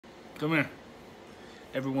Come here.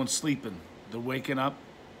 Everyone's sleeping. They're waking up.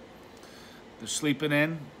 They're sleeping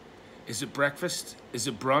in. Is it breakfast? Is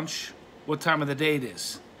it brunch? What time of the day it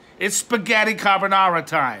is? It's spaghetti carbonara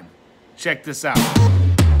time. Check this out.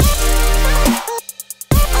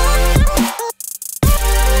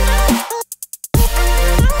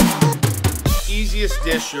 Easiest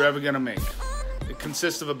dish you're ever gonna make. It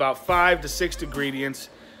consists of about 5 to 6 ingredients,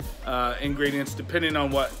 depending on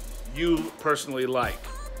what you personally like.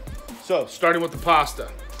 So, starting with the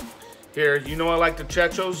pasta. Here, you know I like the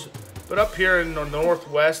Chechos, but up here in the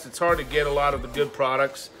Northwest, it's hard to get a lot of the good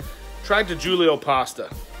products. Try the Giulio Pasta.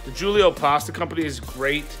 The Giulio Pasta Company is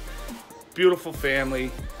great. Beautiful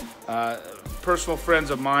family. Personal friends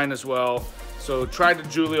of mine as well. So try the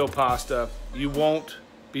Giulio Pasta. You won't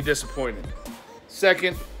be disappointed.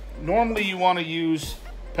 Second, normally you want to use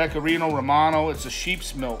Pecorino Romano. It's a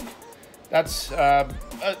sheep's milk. That's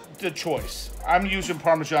the choice. I'm using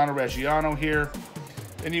Parmigiano Reggiano here.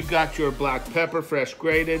 Then you've got your black pepper, fresh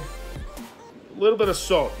grated. A little bit of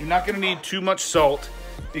salt. You're not going to need too much salt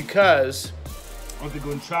because of the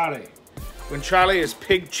guanciale. Guanciale is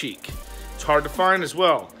pig cheek. It's hard to find as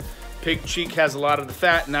well. Pig cheek has a lot of the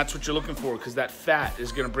fat, and that's what you're looking for because that fat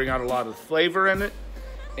is going to bring out a lot of the flavor in it.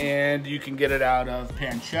 And you can get it out of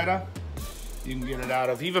pancetta. You can get it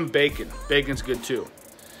out of even bacon. Bacon's good too.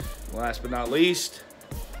 Last but not least,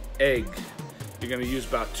 egg. You're going to use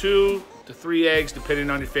about 2 to 3 eggs depending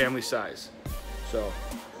on your family size. So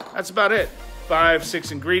that's about it. 5,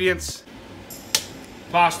 6 ingredients.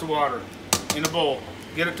 Pasta water in a bowl.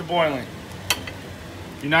 Get it to boiling.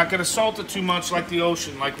 You're not going to salt it too much like the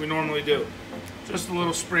ocean, like we normally do. Just a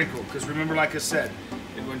little sprinkle, because remember, like I said,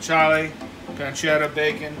 the guanciale, pancetta,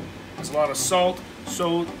 bacon, has a lot of salt.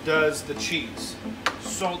 So does the cheese.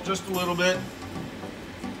 Salt just a little bit.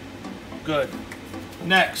 Good.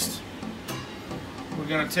 Next, we're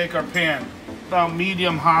going to take our pan, about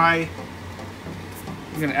medium high.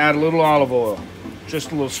 We're going to add a little olive oil,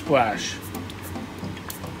 just a little splash.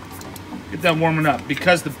 Get that warming up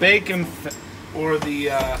because the bacon or the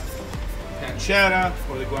pancetta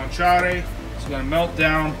or the guanciale is going to melt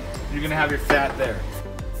down. You're going to have your fat there.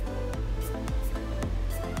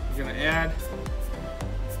 You're going to add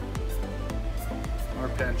our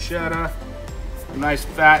pancetta, a nice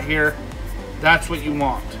fat here. That's what you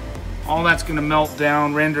want. All that's going to melt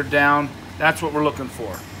down, render down. That's what we're looking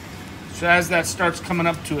for. So as that starts coming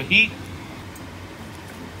up to a heat,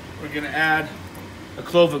 we're going to add a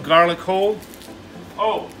clove of garlic whole.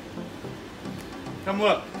 Oh, come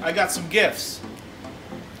look, I got some gifts.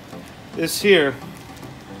 This here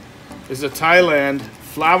is a Thailand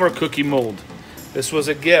flour cookie mold. This was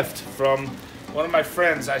a gift from one of my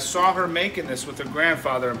friends. I saw her making this with her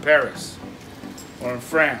grandfather in Paris or in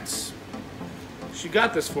France. She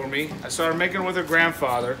got this for me. I saw her making it with her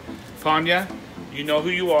grandfather. Panya, you know who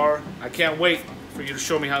you are. I can't wait for you to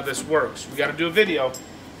show me how this works. We got to do a video.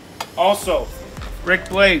 Also, Rick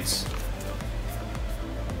Blades,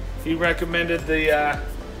 he recommended the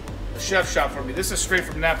chef shop for me. This is straight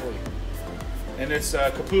from Napoli, and it's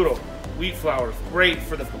Caputo wheat flour, great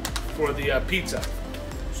for the pizza.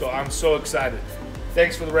 So I'm so excited.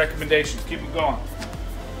 Thanks for the recommendations. Keep it going.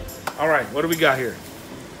 All right, what do we got here?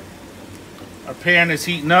 Our pan is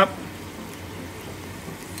heating up.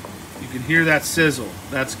 You can hear that sizzle.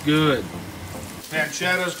 That's good.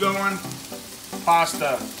 Pancetta's going.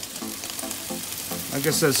 Pasta. Like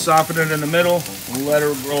I said, soften it in the middle and let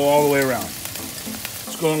it roll all the way around.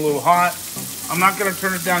 It's going a little hot. I'm not going to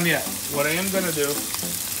turn it down yet. What I am going to do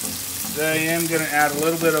is I am going to add a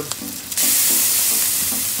little bit of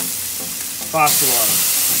pasta water.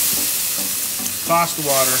 Pasta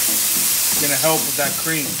water is going to help with that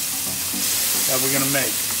cream that we're going to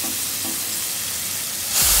make.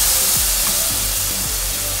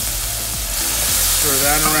 Stir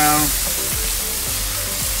that around.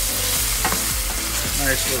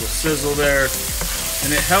 Nice little sizzle there.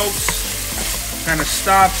 And it helps kind of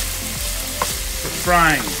stop the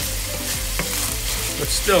frying. But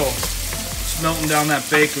still, it's melting down that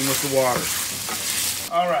bacon with the water.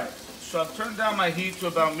 Alright, so I've turned down my heat to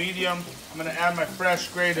about medium. I'm going to add my fresh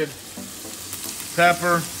grated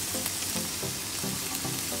pepper.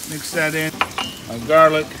 Mix that in. My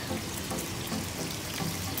garlic.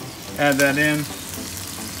 Add that in.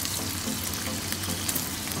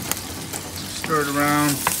 Stir it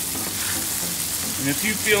around. And if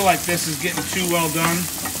you feel like this is getting too well done,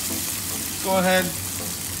 go ahead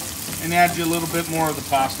and add you a little bit more of the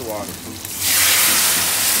pasta water.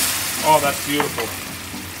 Oh, that's beautiful.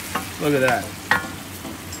 Look at that.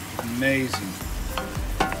 Amazing.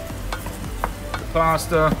 The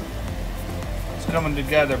pasta is coming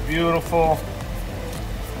together beautiful.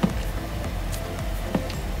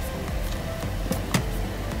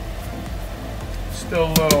 Still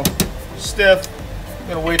a little stiff.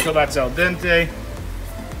 Gonna wait till that's al dente.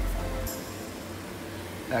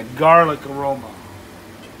 That garlic aroma.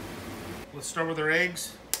 Let's start with our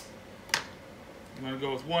eggs. I'm gonna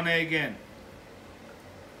go with 1 egg in.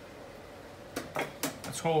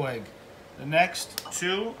 That's whole egg. The next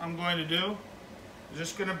 2 I'm going to do is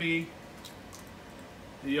just gonna be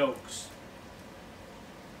the yolks.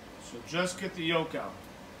 So just get the yolk out.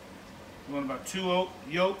 You want about 2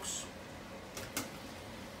 yolks.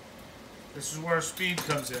 This is where speed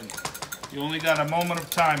comes in. You only got a moment of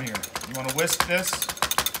time here. You want to whisk this.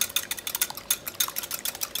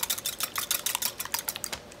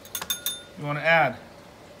 You want to add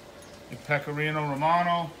your Pecorino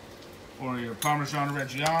Romano or your Parmigiano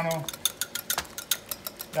Reggiano.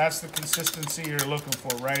 That's the consistency you're looking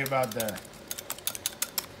for right about there.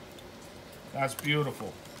 That's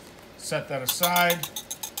beautiful. Set that aside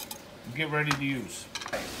and get ready to use.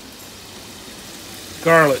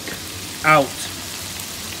 Garlic out.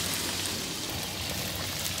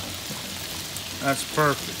 That's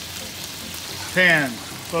perfect. Pan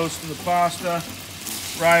close to the pasta,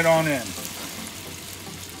 right on in.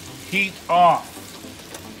 Heat off.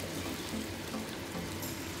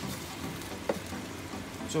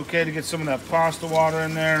 It's okay to get some of that pasta water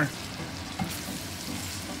in there.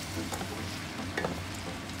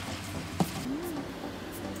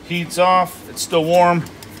 Heat's off, it's still warm.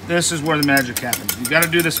 This is where the magic happens. You got to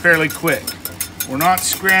do this fairly quick. We're not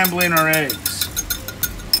scrambling our eggs.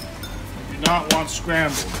 You do not want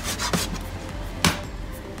scrambled.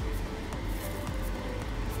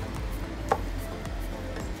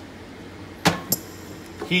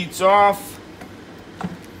 Heat's off.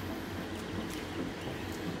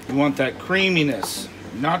 You want that creaminess.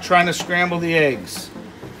 You're not trying to scramble the eggs.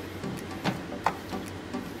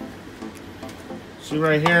 See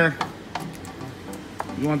right here?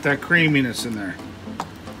 You want that creaminess in there.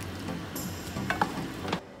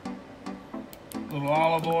 A little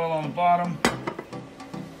olive oil on the bottom.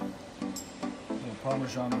 A little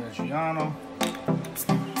Parmigiano Reggiano.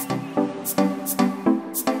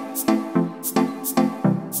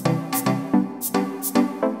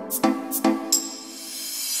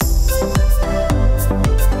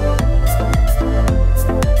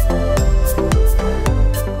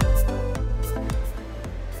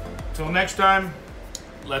 Till next time,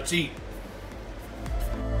 let's eat.